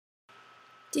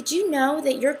Did you know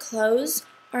that your clothes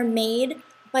are made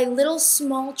by little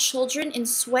small children in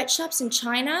sweatshops in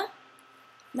China?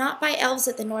 Not by elves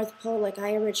at the North Pole like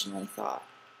I originally thought.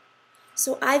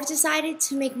 So I've decided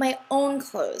to make my own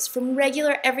clothes from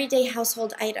regular everyday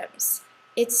household items.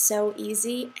 It's so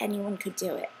easy, anyone could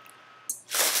do it.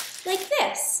 Like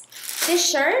this. This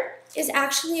shirt is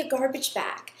actually a garbage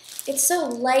bag. It's so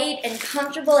light and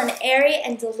comfortable and airy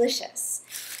and delicious.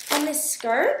 And this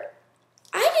skirt?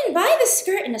 I didn't buy this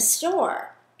skirt in a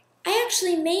store. I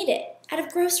actually made it out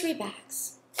of grocery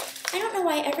bags. I don't know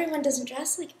why everyone doesn't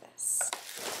dress like this.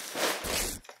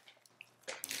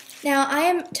 Now, I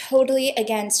am totally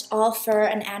against all fur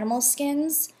and animal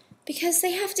skins because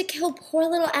they have to kill poor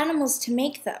little animals to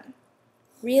make them.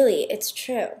 Really, it's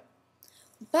true.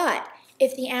 But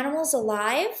if the animal's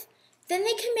alive, then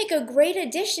they can make a great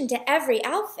addition to every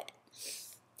outfit.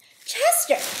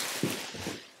 Chester!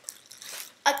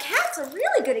 A cat's a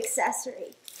really good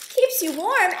accessory. Keeps you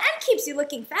warm and keeps you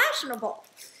looking fashionable.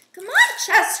 Come on,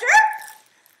 Chester!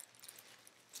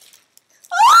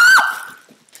 Oh!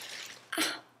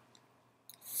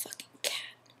 Fucking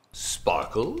cat.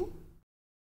 Sparkle?